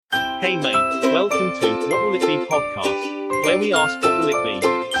Hey mate, welcome to What Will It Be podcast, where we ask what will it be,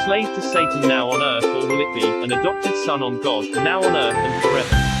 slave to Satan now on earth, or will it be an adopted son on God, now on earth and forever?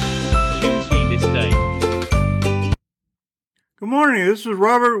 Choose ye this day. Good morning, this is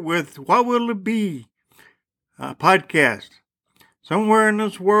Robert with What Will It Be podcast. Somewhere in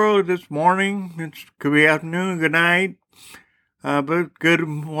this world this morning, it could be afternoon, good night, but good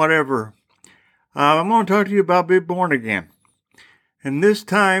whatever. I'm going to talk to you about being born again. And this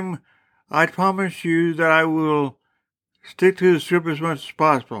time, I promise you that I will stick to the script as much as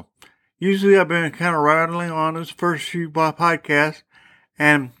possible. Usually I've been kind of rattling on this first few podcasts,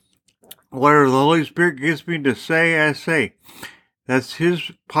 and whatever the Holy Spirit gets me to say, I say. That's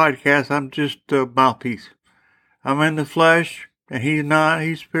His podcast. I'm just a mouthpiece. I'm in the flesh, and He's not.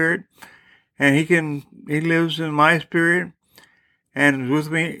 He's spirit, and He lives in my spirit, and is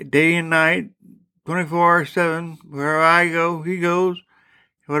with me day and night, 24/7. Wherever I go, He goes.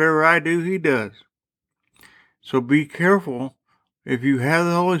 Whatever I do, He does. So be careful, if you have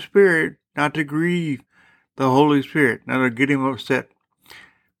the Holy Spirit, not to grieve the Holy Spirit, not to get Him upset.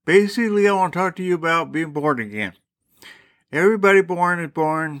 Basically, I want to talk to you about being born again. Everybody born is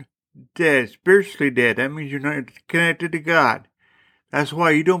born dead, spiritually dead. That means you're not connected to God. That's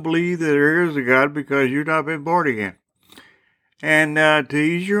why you don't believe that there is a God, because you've not been born again. And to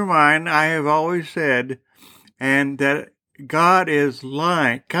ease your mind, I have always said, and that God is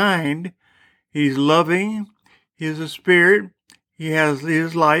kind, He's loving, He is a spirit, He has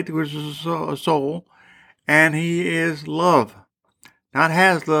His light, which is a soul, and He is love. Not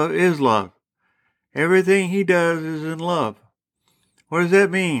has love, is love. Everything He does is in love. What does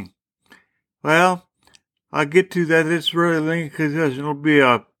that mean? Well, I'll get to that. It's really linked because it'll be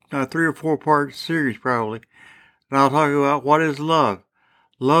a 3 or 4 part series probably. And I'll talk about what is love.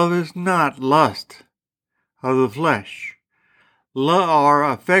 Love is not lust of the flesh. Love or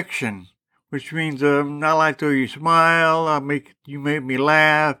affection, which means I like the way you smile, you make me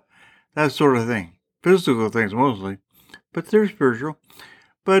laugh, that sort of thing. Physical things mostly, but they're spiritual.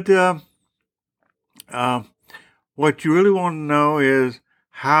 But what you really want to know is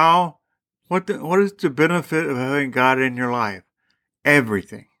what is the benefit of having God in your life?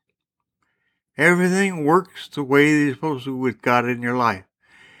 Everything. Everything works the way it's supposed to with God in your life.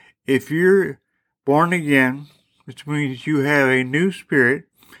 If you're born again, which means you have a new spirit,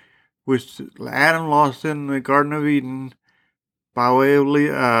 which Adam lost in the Garden of Eden by way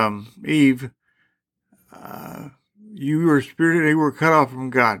of Eve, you were cut off from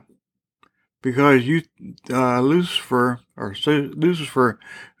God. Because Lucifer,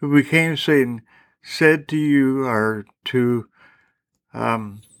 who became Satan, said to you, or to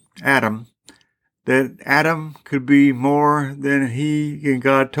Adam, that Adam could be more than he and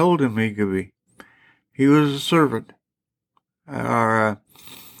God told him he could be. He was a servant, or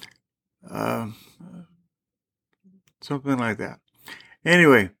something like that.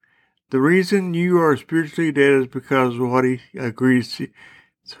 Anyway, the reason you are spiritually dead is because of what he agrees to.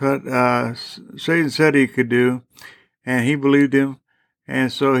 Satan said he could do, and he believed him,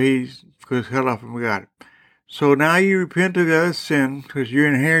 and so he was cut off from God. So now you repent of that sin, because you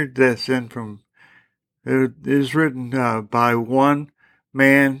inherited that sin from, it is written, by one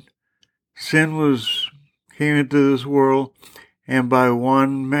man, sin came into this world, and by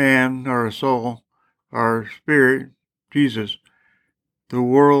one man, or soul, or spirit, Jesus, the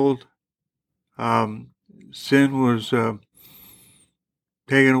world, sin was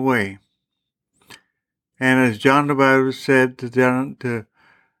taken away. And as John the Baptist said to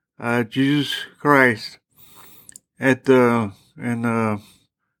Jesus Christ in the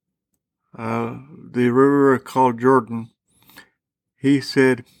river called Jordan, he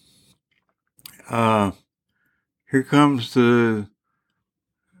said, "Here comes the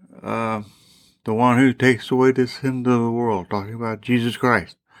one who takes away the sin of the world," talking about Jesus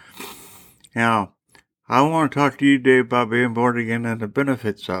Christ. Now, I want to talk to you today about being born again and the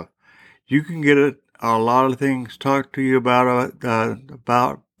benefits of. You can get a lot of things talked to you about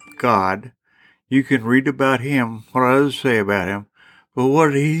God. You can read about Him, what others say about Him, but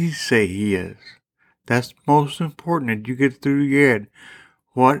what did He say He is? That's most important that you get through your head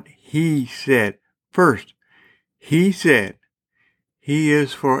what He said. First, He said He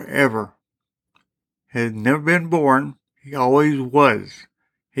is forever. Has never been born. He always was.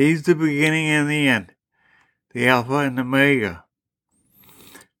 He's the beginning and the end, the Alpha and the Omega.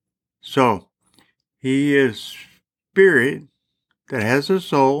 So, He is spirit that has a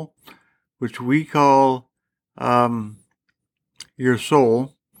soul, which we call your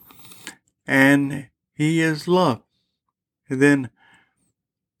soul, and He is love. And then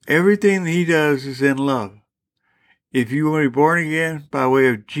everything that He does is in love. if you want to be born again by way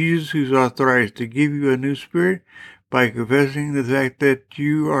of Jesus, who's authorized to give you a new spirit by confessing the fact that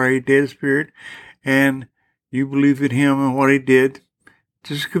you are a dead spirit and you believe in him and what he did,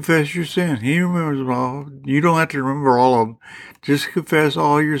 just confess your sin. He remembers them all. You don't have to remember all of them. Just confess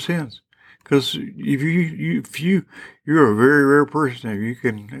all your sins. Because you're a very rare person if you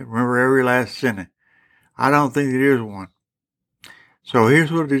can remember every last sin. I don't think there is one. So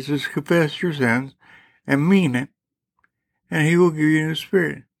here's what it is. Just confess your sins and mean it, and he will give you a new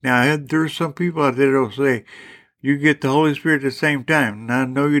spirit. Now, there's some people out there that will say, you get the Holy Spirit at the same time. Now,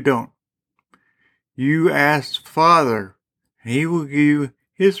 no, you don't. You ask Father, and he will give you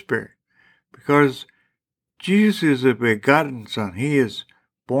his spirit. Because Jesus is a begotten Son. He is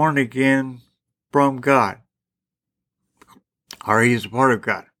born again from God. Or he is a part of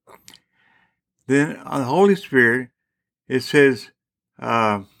God. Then on the Holy Spirit, it says,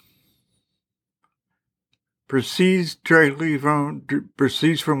 proceeds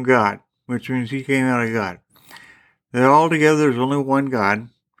from God, which means he came out of God. That altogether there's only one God.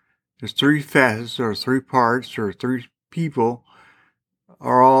 There's three facets, or three parts, or three people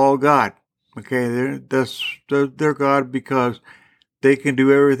are all God. Okay, they're God because they can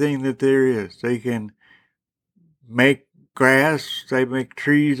do everything that there is. They can make grass, they make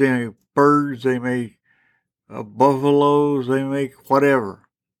trees, they make birds, they make buffaloes, they make whatever.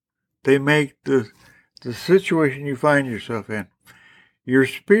 They make the situation you find yourself in. Your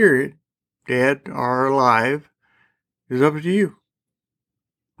spirit, dead or alive, is up to you.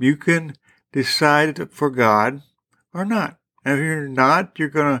 You can decide for God or not. And if you're not, you're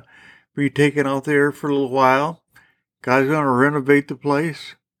going to be taken off the earth for a little while. God's going to renovate the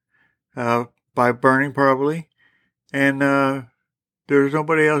place by burning probably. And there's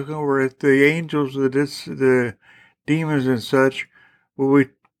nobody else going to worry. The angels, the demons and such, will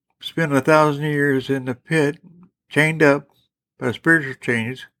spend 1,000 years in the pit, chained up by spiritual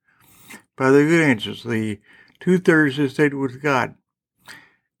chains, by the good angels. The 2/3 that stayed with God.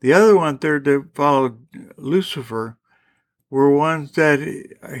 The other 1/3 that followed Lucifer were ones that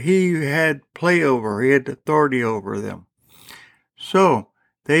he had play over. He had authority over them. So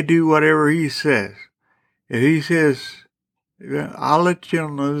they do whatever he says. If he says, I'll let you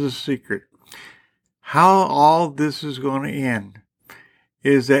know the secret. How all this is going to end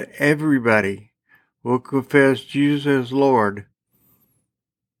is that everybody will confess Jesus as Lord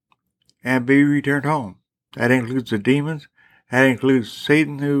and be returned home. That includes the demons. That includes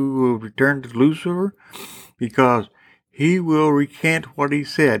Satan, who will return to Lucifer, because he will recant what he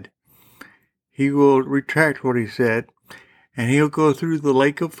said. He will retract what he said, and he'll go through the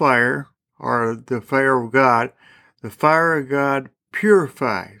lake of fire, or the fire of God. The fire of God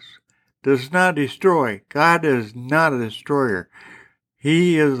purifies, does not destroy. God is not a destroyer.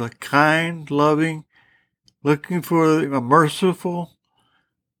 He is a kind, loving, looking for a merciful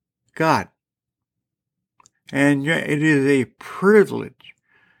God. And it is a privilege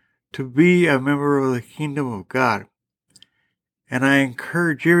to be a member of the kingdom of God. And I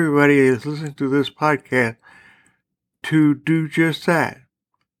encourage everybody that's listening to this podcast to do just that.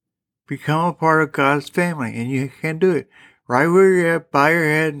 Become a part of God's family, and you can do it. Right where you're at, bow your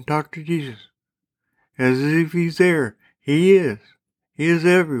head and talk to Jesus. As if he's there. He is. He is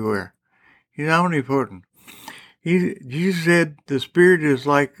everywhere. He's omnipotent. Jesus said the Spirit is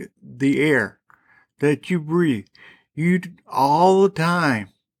like the air that you breathe. You all the time.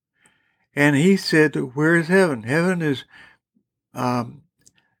 And he said, where is heaven? Heaven is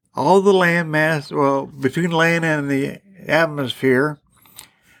all the land mass, well, between land and the atmosphere,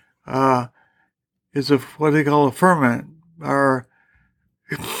 is what they call a firmament, or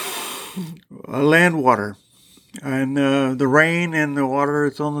land water. And the rain and the water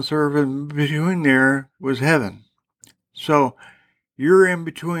that's on the surface, and between there was heaven. So you're in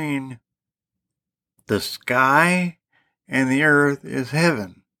between. The sky and the earth is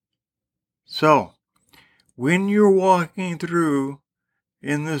heaven. So when you're walking through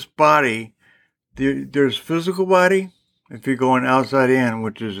in this body, there's physical body. If you're going outside in,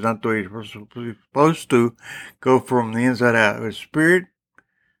 which is not the way you're supposed to go from the inside out. It's spirit,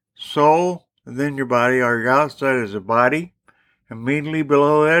 soul, and then your body. Or your outside is a body. Immediately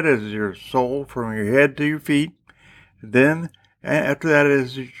below that is your soul from your head to your feet. Then after that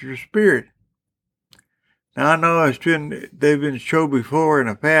is your spirit. Now I know they've been shown before in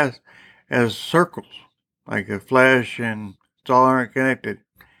the past as circles, like a flash, and it's all interconnected.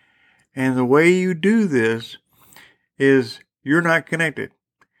 And the way you do this is you're not connected.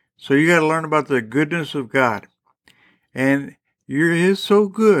 So you got to learn about the goodness of God. And He is so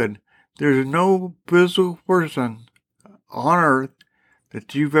good, there's no physical person on earth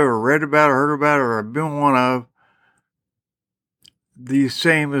that you've ever read about or heard about or been one of the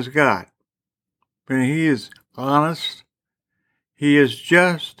same as God. And He is honest. He is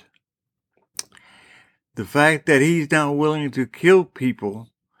just. The fact that He's not willing to kill people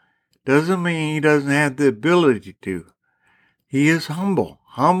doesn't mean He doesn't have the ability to. He is humble.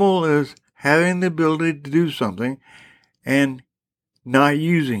 Humble is having the ability to do something and not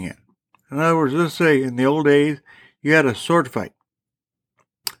using it. In other words, let's say in the old days, you had a sword fight.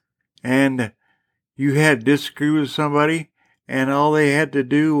 And you had to disagree with somebody, and all they had to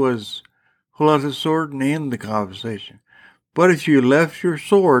do was pull out the sword and end the conversation. But if you left your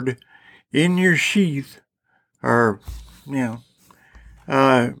sword in your sheath, or, and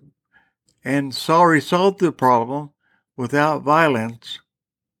resolved the problem without violence,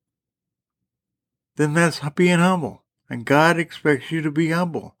 then that's being humble. And God expects you to be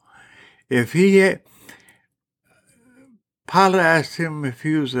humble. If Pilate asked him if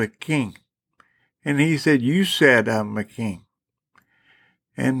he was a king, and he said, "You said I'm a king."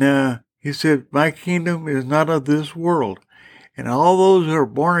 And he said, "My kingdom is not of this world. And all those who are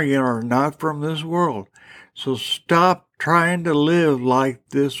born again are not from this world. So stop trying to live like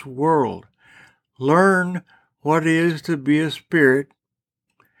this world. Learn what it is to be a spirit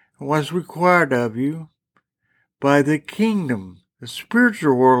and what's required of you by the kingdom. The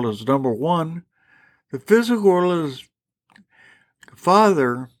spiritual world is number one. The physical world is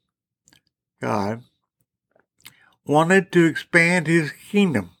Father, God, wanted to expand His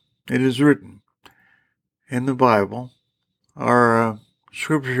kingdom. It is written in the Bible, or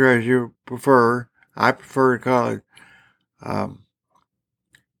Scripture as you prefer. I prefer to call it,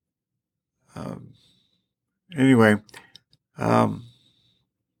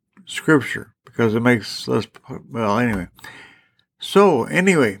 Scripture, because it makes less, So,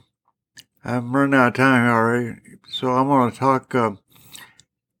 I'm running out of time already, so I'm going to talk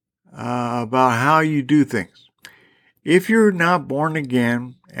about how you do things. If you're not born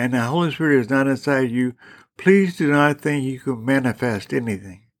again and the Holy Spirit is not inside you, please do not think you can manifest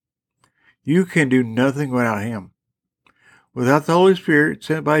anything. You can do nothing without Him. Without the Holy Spirit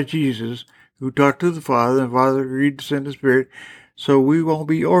sent by Jesus, who talked to the Father, and the Father agreed to send the Spirit, so we won't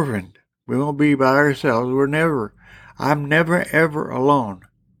be orphaned. We won't be by ourselves. I'm never, ever alone.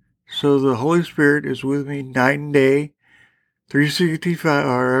 So the Holy Spirit is with me night and day, 365,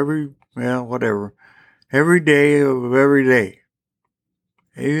 or every day of every day.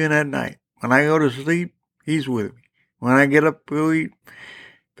 Even at night. When I go to sleep, He's with me. When I get up to eat,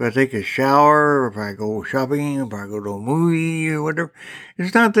 if I take a shower, if I go shopping, if I go to a movie or whatever,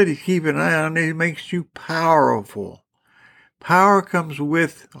 it's not that He's keeping an eye on it. It makes you powerful. Power comes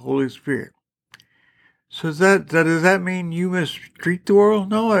with the Holy Spirit. So does that mean you mistreat the world?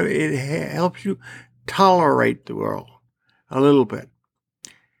 No, it helps you tolerate the world a little bit.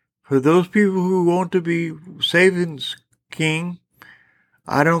 For those people who want to be Satan's king,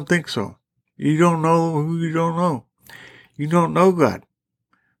 I don't think so. You don't know who you don't know. You don't know God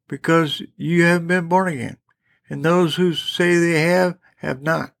because you haven't been born again. And those who say they have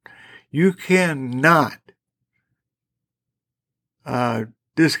not. You cannot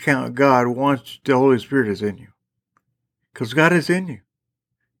discount God once the Holy Spirit is in you. Because God is in you.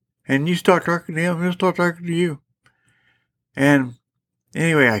 And you start talking to Him, He'll start talking to you. And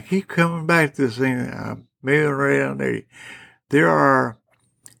anyway, I keep coming back to this thing. Maybe I'm right on there.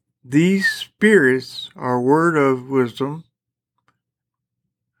 These spirits are word of wisdom,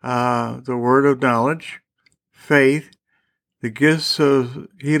 the word of knowledge, faith, the gifts of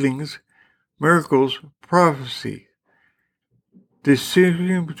healings, miracles, prophecy,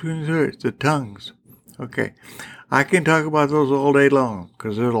 distinguishing between the tongues. Okay, I can talk about those all day long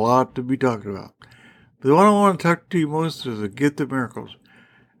because there's a lot to be talked about. But the one I want to talk to you most is the gift of miracles.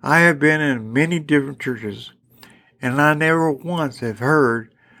 I have been in many different churches, and I never once have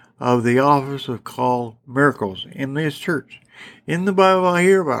heard of the office of called miracles in this church. In the Bible, I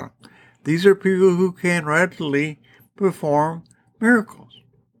hear about them. These are people who can readily perform miracles.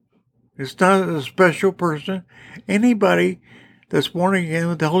 It's not a special person. Anybody that's born again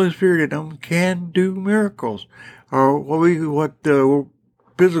with the Holy Spirit in them can do miracles, or what the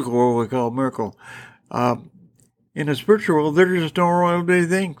physical world we call miracle. In the spiritual world, they're just normal everyday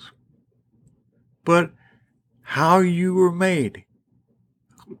things. But how you were made.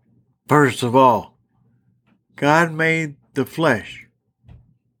 First of all, God made the flesh.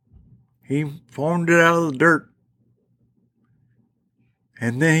 He formed it out of the dirt.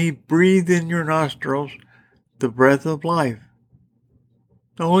 And then He breathed in your nostrils the breath of life.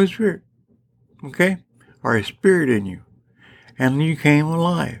 The Holy Spirit. Okay? Or a spirit in you. And you came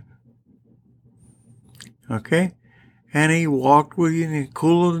alive. Okay? And He walked with you in the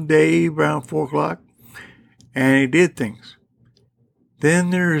cool of the day around 4 o'clock. And He did things.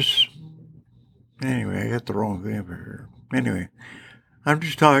 Then there's, anyway, I got the wrong thing over here. Anyway, I'm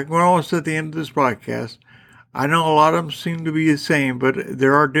just talking. We're almost at the end of this podcast. I know a lot of them seem to be the same, but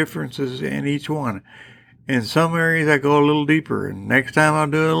there are differences in each one. In some areas, I go a little deeper, and next time I'll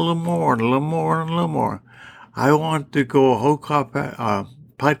do it a little more, and a little more, and a little more. I want to go a whole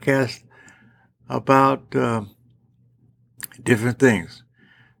podcast about different things.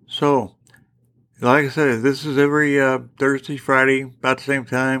 So, like I said, this is every Thursday, Friday, about the same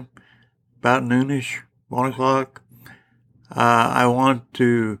time, about noonish, 1 o'clock. I want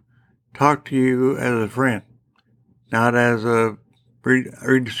to talk to you as a friend, not as a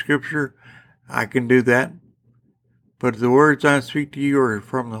read scripture. I can do that. But the words I speak to you are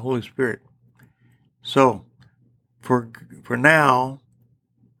from the Holy Spirit. So, for now,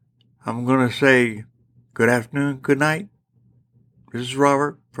 I'm going to say good afternoon, good night. This is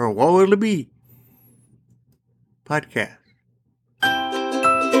Robert for What Will It Be podcast.